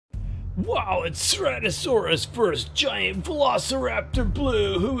Wow, it's Ceratosaurus first giant Velociraptor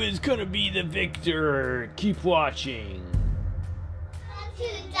Blue who is gonna be the victor. Keep watching. To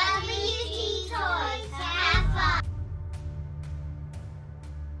WDToys, have fun.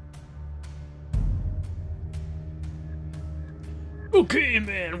 Okay,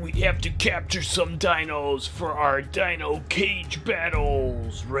 man, we have to capture some dinos for our dino cage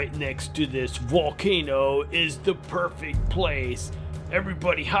battles. Right next to this volcano is the perfect place.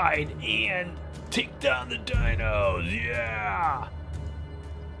 Everybody hide and take down the dinos, yeah!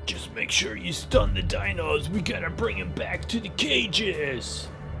 Just make sure you stun the dinos. We gotta bring them back to the cages.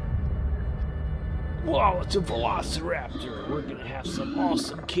 Wow, it's a Velociraptor. We're gonna have some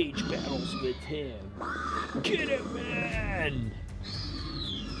awesome cage battles with him. Get him, man!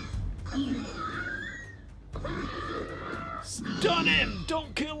 Stun him!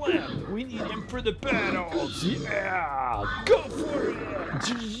 Don't kill him! We need him for the battles! Yeah! Go for it!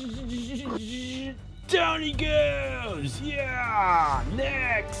 Down he goes! Yeah!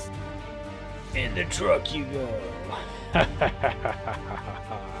 Next! In the truck you go!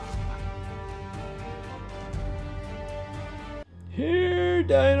 Here,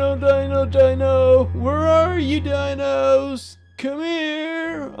 Dino, Dino, Dino! Where are you, dinos? Come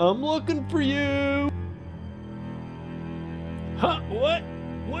here! I'm looking for you! Huh? What?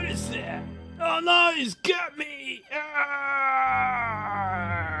 What is that? Oh no, he's got me! Arr!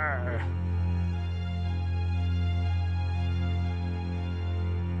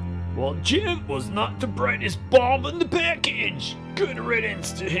 Well, Jim was not the brightest bulb in the package! Good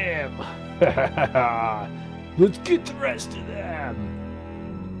riddance to him! Let's get the rest of them!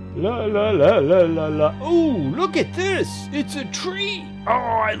 La la la la la la. Ooh, look at this! It's a tree! Oh,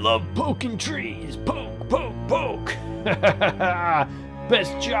 I love poking trees! Poke, poke, poke!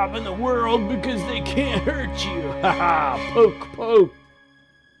 Best job in the world because they can't hurt you! Haha! Poke, poke!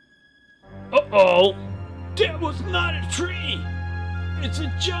 Uh-oh! That was not a tree! It's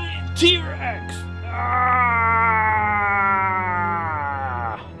a giant T-Rex! Ah!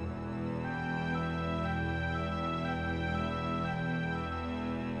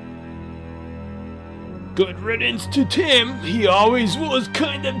 Good riddance to Tim. He always was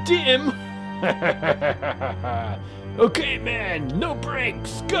kind of dim. Okay, man, no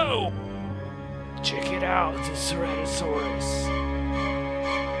brakes, go! Check it out, the Ceratosaurus.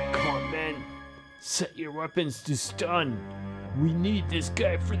 Come on, men. Set your weapons to stun. We need this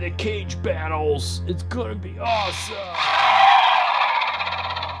guy for the cage battles. It's gonna be awesome.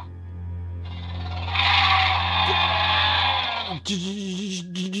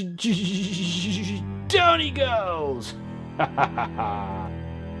 Down he goes!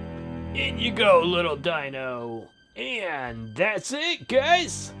 In you go, little dino. And that's it,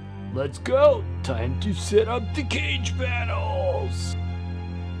 guys. Let's go. Time to set up the cage battles.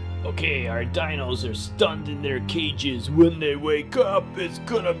 Okay, our dinos are stunned in their cages. When they wake up, it's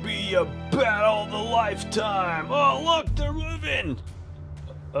gonna be a battle of a lifetime. Oh, look, they're moving.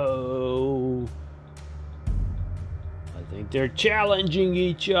 Uh-oh. I think they're challenging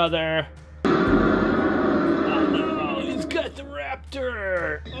each other. Oh no, he's got the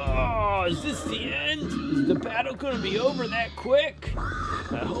raptor. Oh, is this the end? Is the battle gonna be over that quick?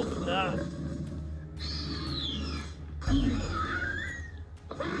 I hope not.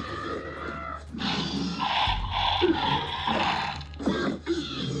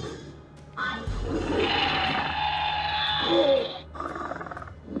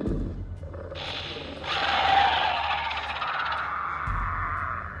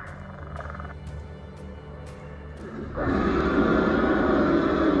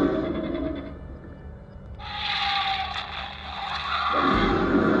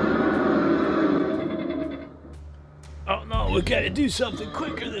 Oh no, we gotta do something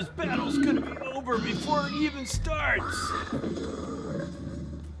quicker. This battle's gonna be over before it even starts.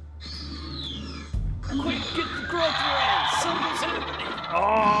 Quick, get the growth rate. Something's happening.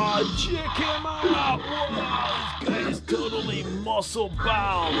 Oh, check him out. Wow, this guy is totally muscle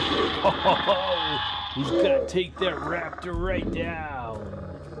bound. Oh, he's gonna take that raptor right down.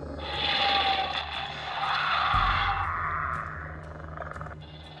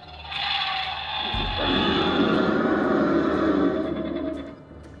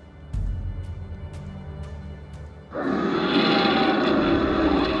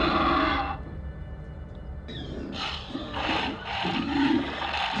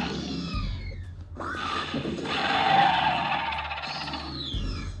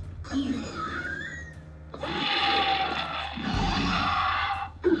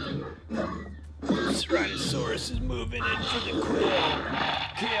 Tyrannosaurus is moving in for the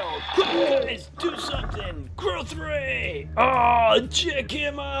kill. Quick, guys, do something. Growth ray. Oh, Oh, check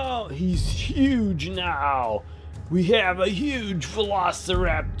him out. He's huge now. We have a huge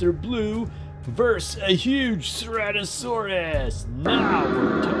Velociraptor Blue versus a huge Ceratosaurus. Now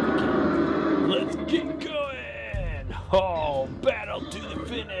we're talking. Let's get going. Oh, battle to the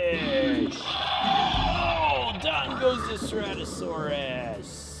finish. Oh, down goes the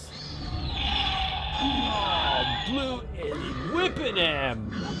Ceratosaurus. Oh, Blue is whipping him.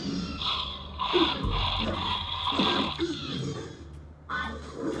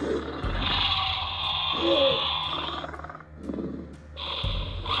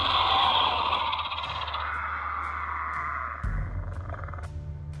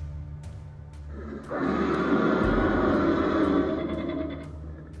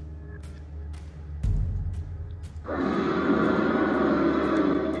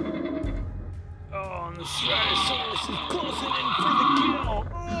 The Ceratosaurus is closing in for the kill.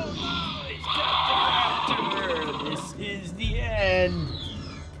 Oh, he's got the raptor. This is the end.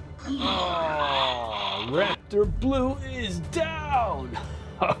 Oh, Raptor Blue is down.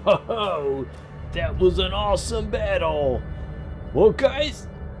 Oh, that was an awesome battle. Well, guys,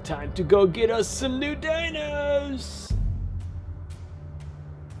 time to go get us some new dinos.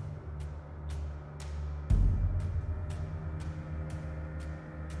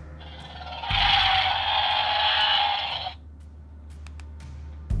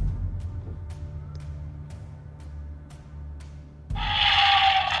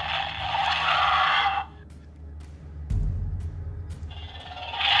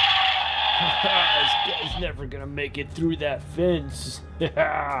 This guy's never gonna make it through that fence.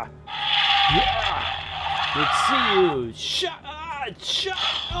 Yeah. Let's see you. Shot.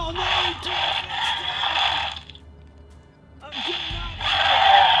 Oh no, he took the fence down. I'm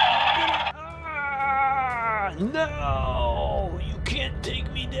getting out. No, you can't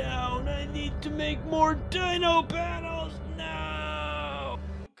take me down. I need to make more dino battles. No.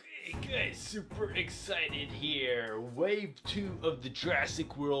 Okay, guys, super excited here. Wave 2 of the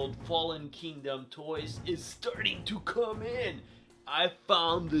Jurassic World Fallen Kingdom toys is starting to come in. I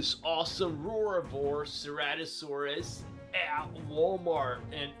found this awesome Roarivore Ceratosaurus at Walmart,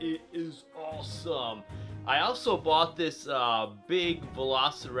 and it is awesome. I also bought this big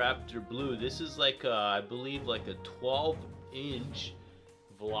Velociraptor Blue. This is like I believe like a 12-inch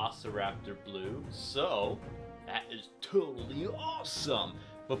Velociraptor Blue. So that is totally awesome.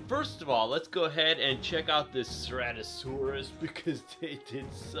 But first of all, let's go ahead and check out this Ceratosaurus because they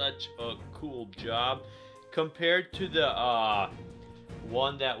did such a cool job compared to the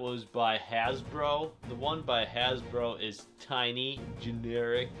one that was by Hasbro. The one by Hasbro is tiny,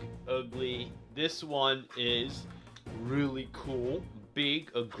 generic, ugly. This one is really cool,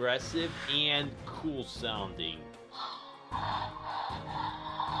 big, aggressive, and cool sounding.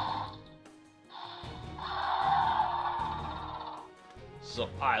 So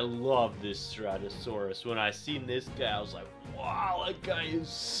I love this Ceratosaurus. When I seen this guy, I was like, wow, that guy is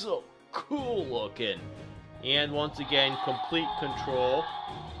so cool looking. And once again, complete control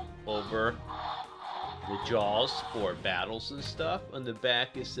over the jaws for battles and stuff. On the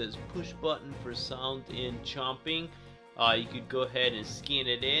back it says push button for sound and chomping. You could go ahead and scan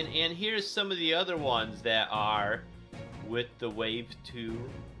it in. And here's some of the other ones that are with the Wave 2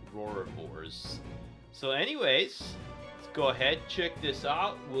 Roarivores. So anyways, let's go ahead, check this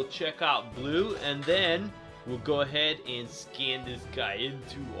out. We'll check out Blue, and then we'll go ahead and scan this guy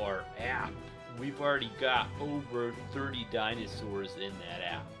into our app. We've already got over 30 dinosaurs in that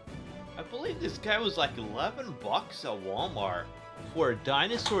app. I believe this guy was like 11 bucks at Walmart. For a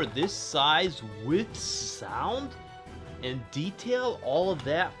dinosaur this size with sound and detail, all of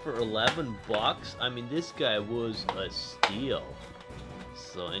that for 11 bucks. I mean, this guy was a steal.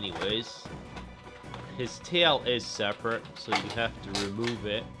 So anyways, his tail is separate, so you have to remove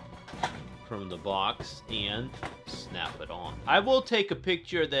it from the box and snap it on. I will take a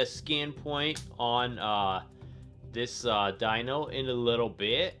picture of that scan point on this dino in a little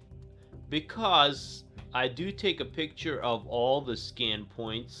bit, because I do take a picture of all the scan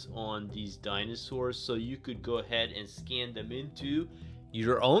points on these dinosaurs, so you could go ahead and scan them into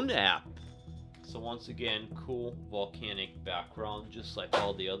your own app. So once again, cool volcanic background, just like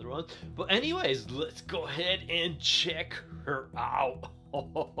all the other ones. But anyways, let's go ahead and check her out.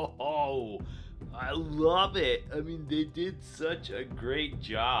 Oh, I love it. I mean, they did such a great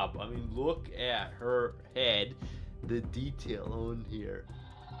job. I mean, look at her head, the detail on here.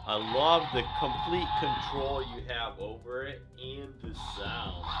 I love the complete control you have over it and the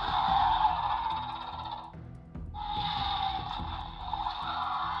sound.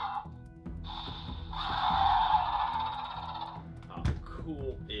 How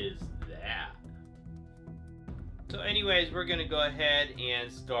cool is that? So anyways, anyways, we're gonna go ahead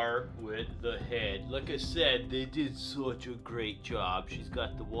and start with the head. Like I said, they did such a great job. She's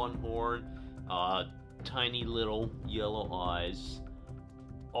got the one horn, tiny little yellow eyes,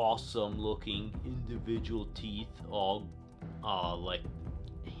 awesome looking individual teeth, all like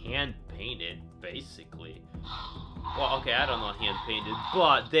hand painted basically. Well, okay, I don't know hand painted,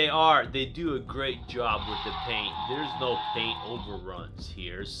 but they do a great job with the paint. There's no paint overruns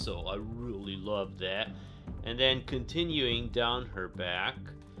here, so I really love that. And then continuing down her back,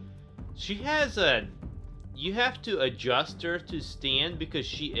 she has you have to adjust her to stand because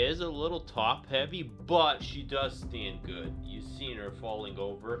she is a little top heavy, but she does stand good. You've seen her falling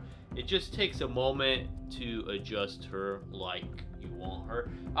over. It just takes a moment to adjust her like you want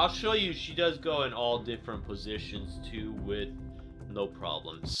her. I'll show you, she does go in all different positions too with no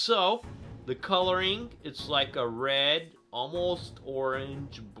problem. So the coloring, it's like a red, almost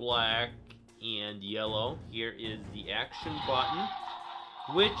orange, black, and yellow. Here is the action button,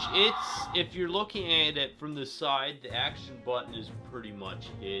 which if you're looking at it from the side, the action button is pretty much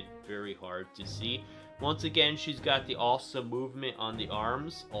hid, very hard to see. Once again, she's got the awesome movement on the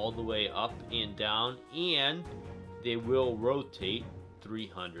arms all the way up and down, and they will rotate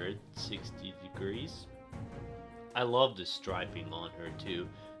 360 degrees. I love the striping on her too.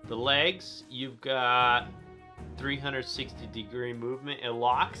 The legs, you've got 360 degree movement. It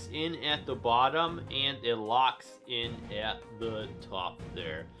locks in at the bottom and it locks in at the top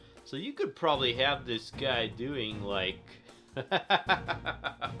there. So you could probably have this guy doing like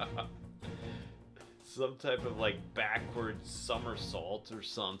some type of like backward somersault or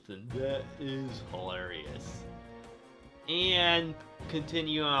something. That is hilarious. And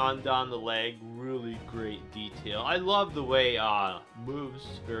continue on down the leg, really great detail. I love the way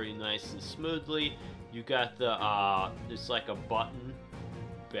moves very nice and smoothly. You got the it's like a button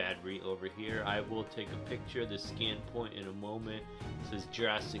battery over here. I will take a picture of the scan point in a moment. It says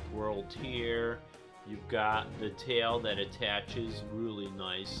Jurassic World here. You've got the tail that attaches, really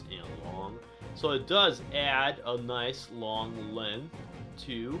nice and long. So it does add a nice long length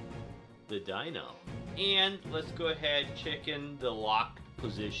to the Dino. And let's go ahead and check in the locked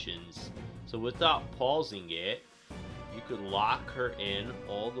positions. So without pausing it, you could lock her in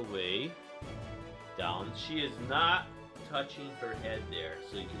all the way down. She is not touching her head there,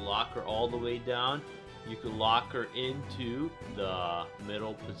 so you can lock her all the way down. You can lock her into the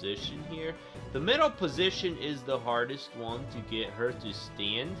middle position here. The middle position is the hardest one to get her to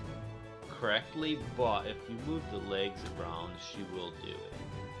stand correctly, but if you move the legs around, she will do it.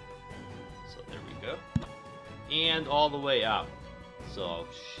 So there we go. And all the way up. So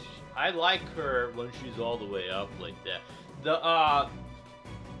I like her when she's all the way up like that.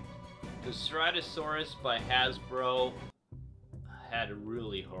 The Ceratosaurus by Hasbro had a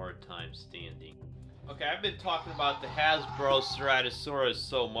really hard time standing. Okay, I've been talking about the Hasbro Ceratosaurus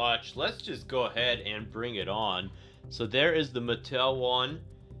so much. Let's just go ahead and bring it on. So there is the Mattel one.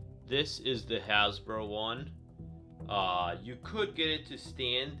 This is the Hasbro one. You could get it to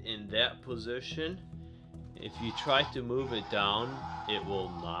stand in that position. If you try to move it down, it will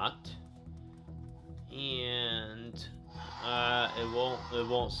not. And it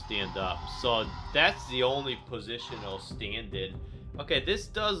won't stand up. So that's the only position it'll stand in. Okay, this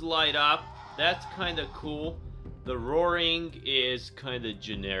does light up. That's kind of cool. The roaring is kind of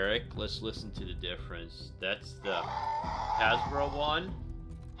generic. Let's listen to the difference. That's the Hasbro one.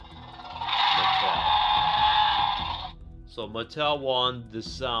 Mattel. So Mattel one, the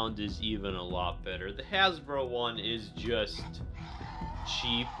sound is even a lot better. The Hasbro one is just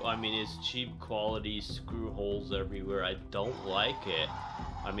cheap. I mean, it's cheap quality, screw holes everywhere. I don't like it.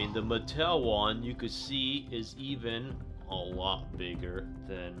 I mean, the Mattel one, you could see, is even a lot bigger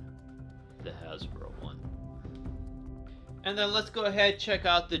than the Hasbro one. And then let's go ahead and check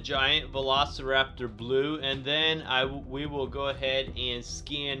out the giant Velociraptor blue, and then we will go ahead and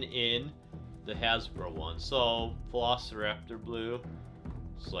scan in the Hasbro one. So Velociraptor blue,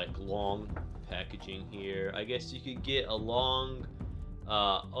 it's like long packaging here. I guess you could get a long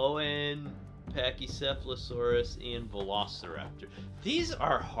ON, Pachycephalosaurus, and Velociraptor. These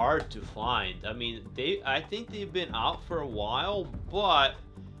are hard to find. I mean, I think they've been out for a while, but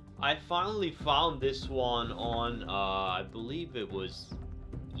I finally found this one on, I believe it was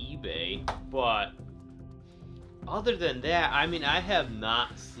eBay, but other than that, I mean, I have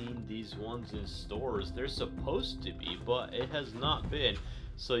not seen these ones in stores. They're supposed to be, but it has not been.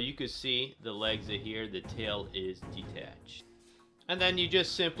 So you can see the legs are here, the tail is detached. And then you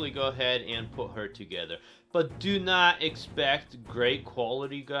just simply go ahead and put her together. But do not expect great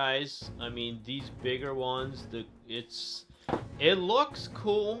quality, guys. I mean, these bigger ones, it looks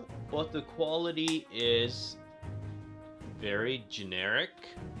cool, but the quality is very generic.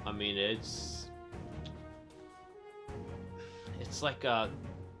 I mean, it's like a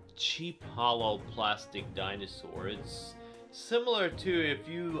cheap hollow plastic dinosaur. It's similar to if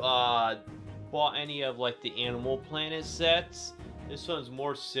you bought any of like the Animal Planet sets. This one's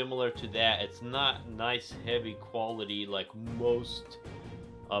more similar to that. It's not nice heavy quality like most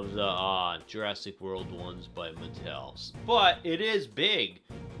of the Jurassic World ones by Mattel, but it is big.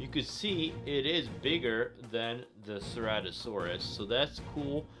 You could see it is bigger than the Ceratosaurus, so that's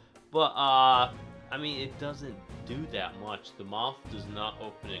cool. But I mean, it doesn't do that much. The mouth does not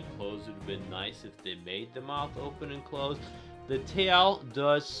open and close. It would have been nice if they made the mouth open and close. The tail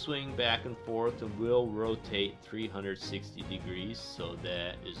does swing back and forth and will rotate 360 degrees, so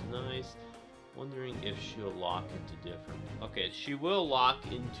that is nice. Wondering if she'll lock into different... Okay, she will lock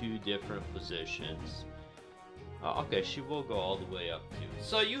into different positions. Okay, she will go all the way up too.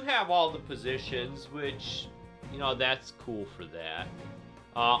 So you have all the positions, which, you know, that's cool for that.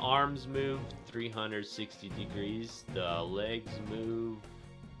 Arms move 360 degrees. The legs move...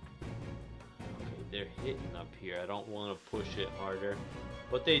 Okay, they're hitting up here. I don't want to push it harder,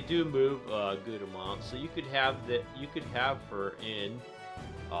 but they do move a good amount. So you could have her in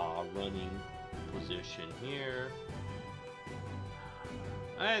running position here.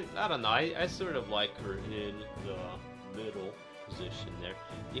 I don't know, I sort of like her in the middle position there.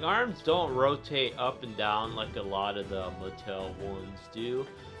 The arms don't rotate up and down like a lot of the Mattel ones do.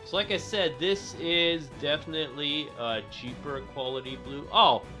 So like I said, this is definitely a cheaper quality blue.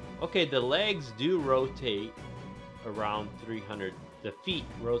 Oh, okay, the legs do rotate around 300, the feet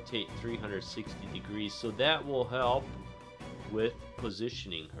rotate 360 degrees, so that will help with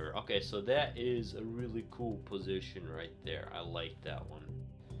positioning her. Okay, so that is a really cool position right there. I like that one.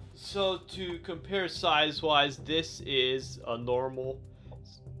 So to compare size-wise, this is a normal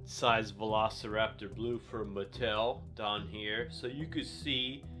size Velociraptor blue for Mattel down here. So you could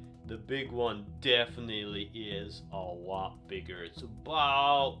see the big one definitely is a lot bigger. It's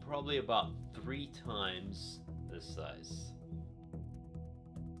probably about 3 times this size.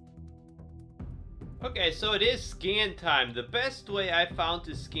 Okay, so it is scan time. The best way I found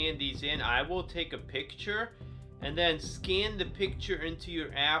to scan these in, I will take a picture and then scan the picture into your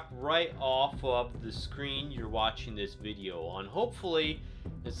app right off of the screen you're watching this video on. Hopefully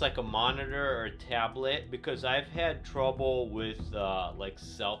it's like a monitor or a tablet, because I've had trouble with like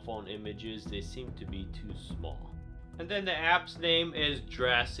cell phone images. They seem to be too small. And then the app's name is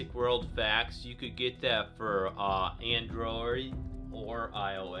Jurassic World Facts. You could get that for Android or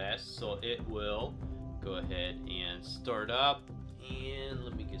iOS, so it will go ahead and start up. And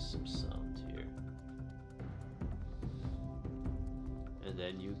let me get some sound here. And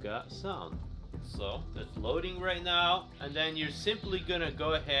then you got sound. So it's loading right now, and then you're simply gonna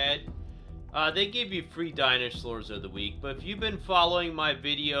go ahead. They give you free Dinosaurs of the week, but if you've been following my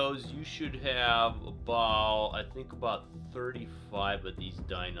videos, you should have I think about 35 of these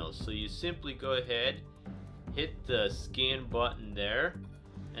dinos. So you simply go ahead, hit the scan button there,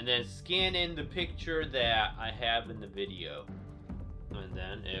 and then scan in the picture that I have in the video, and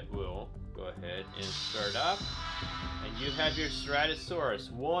then it will go ahead and start up, and you have your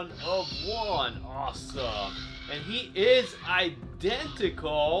Ceratosaurus, 1 of 1. Awesome. And he is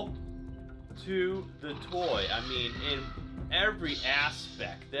identical to the toy. I mean, in every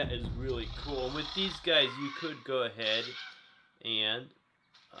aspect. That is really cool. And with these guys, you could go ahead and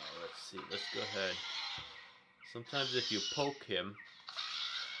let's see, let's go ahead. Sometimes if you poke him,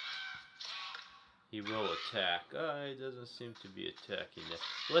 he will attack. He doesn't seem to be attacking there.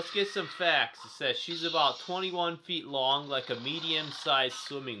 Let's get some facts. It says she's about 21 feet long, like a medium-sized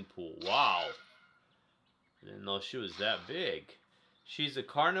swimming pool. Wow. I didn't know she was that big. She's a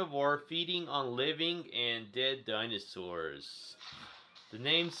carnivore, feeding on living and dead dinosaurs. The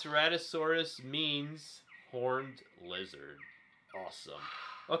name Ceratosaurus means horned lizard. Awesome.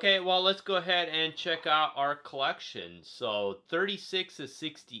 Okay, well, let's go ahead and check out our collection. So 36 is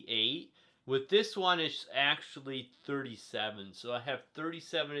 68. With this one, it's actually 37. So I have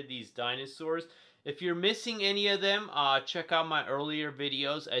 37 of these dinosaurs. If you're missing any of them, check out my earlier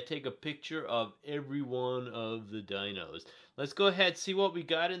videos. I take a picture of every one of the dinos. Let's go ahead and see what we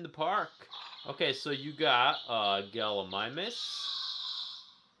got in the park. Okay, so you got Gallimimus,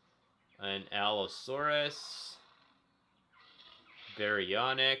 an Allosaurus,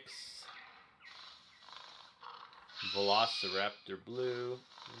 Baryonyx, Velociraptor Blue.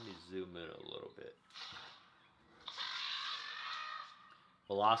 Let me zoom in a little bit.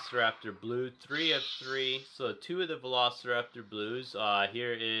 Velociraptor Blue, 3 of 3. So 2 of the Velociraptor Blues.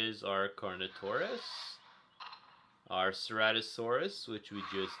 Here is our Carnotaurus, our Ceratosaurus, which we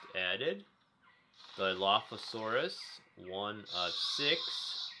just added, Dilophosaurus, 1 of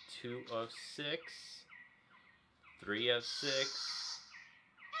 6, 2 of 6, 3 of 6.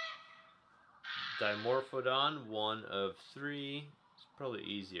 Dimorphodon, 1 of 3. It's probably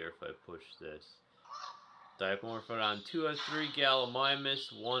easier if I push this. Dimorphodon, 2 of 3.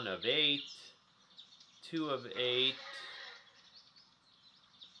 Gallimimus, 1 of 8, 2 of 8,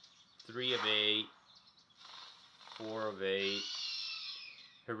 3 of 8, 4 of 8.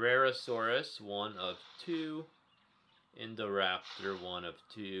 Herrerasaurus, 1 of 2. Indoraptor, 1 of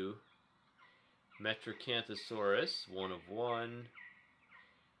 2. Metracanthosaurus, 1 of 1.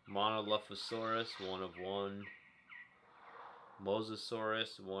 Monolophosaurus, 1 of 1.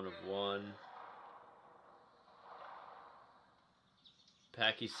 Mosasaurus, 1 of 1.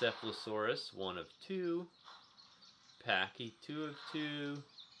 Pachycephalosaurus, 1 of 2. Pachy, 2 of 2.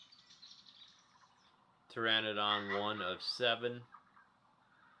 Pteranodon, 1 of 7.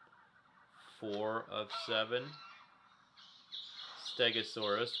 4 of 7.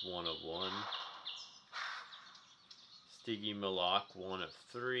 Stegosaurus, 1 of 1. Stygimoloch, 1 of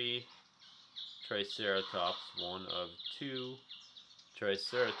 3. Triceratops, 1 of 2.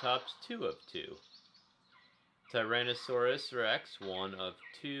 Triceratops, 2 of 2. Tyrannosaurus Rex, 1 of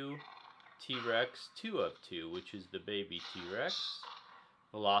 2. T-Rex, 2 of 2, which is the baby T-Rex.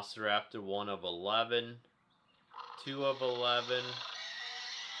 Velociraptor, 1 of 11. 2 of 11.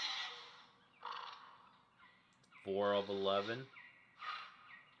 4 of 11.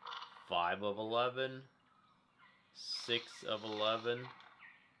 5 of 11. 6 of 11.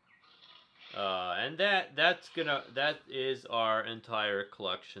 And that is our entire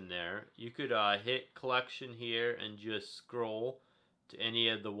collection there. You could hit collection here and just scroll to any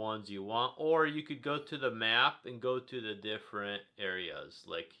of the ones you want, or you could go to the map and go to the different areas.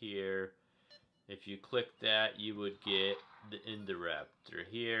 Like here, if you click that, you would get the Indoraptor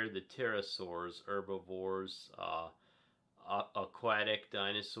here, the pterosaurs, herbivores, aquatic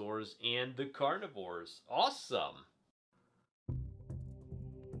dinosaurs, and the carnivores. Awesome!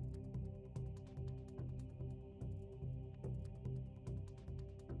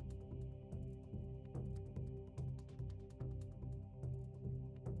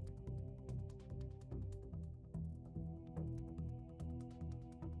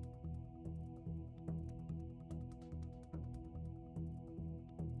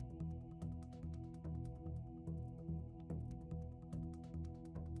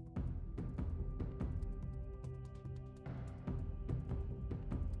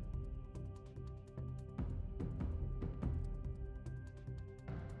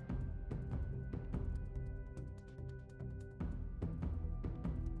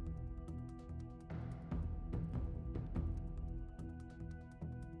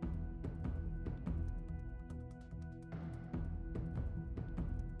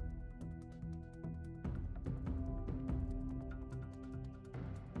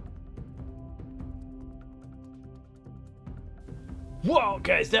 Wow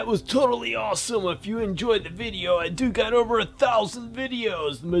guys, that was totally awesome. If you enjoyed the video, I do got over 1,000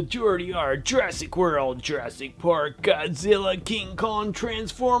 videos. The majority are Jurassic World, Jurassic Park, Godzilla, King Kong,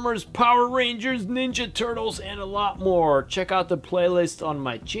 Transformers, Power Rangers, Ninja Turtles, and a lot more. Check out the playlist on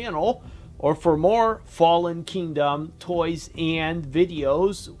my channel, or for more Fallen Kingdom toys and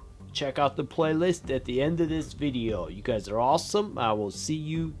videos, check out the playlist at the end of this video. You guys are awesome. I will see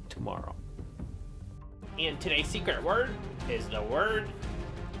you tomorrow. And today's secret word is the word.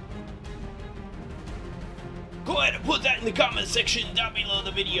 Go ahead and put that in the comment section down below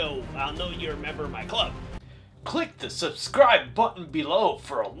the video. I'll know you're a member of my club. Click the subscribe button below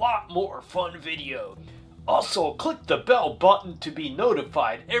for a lot more fun video. Also, click the bell button to be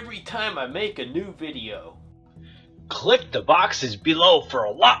notified every time I make a new video. Click the boxes below for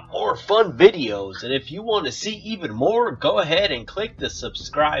a lot more fun videos. And if you want to see even more, go ahead and click the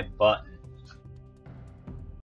subscribe button.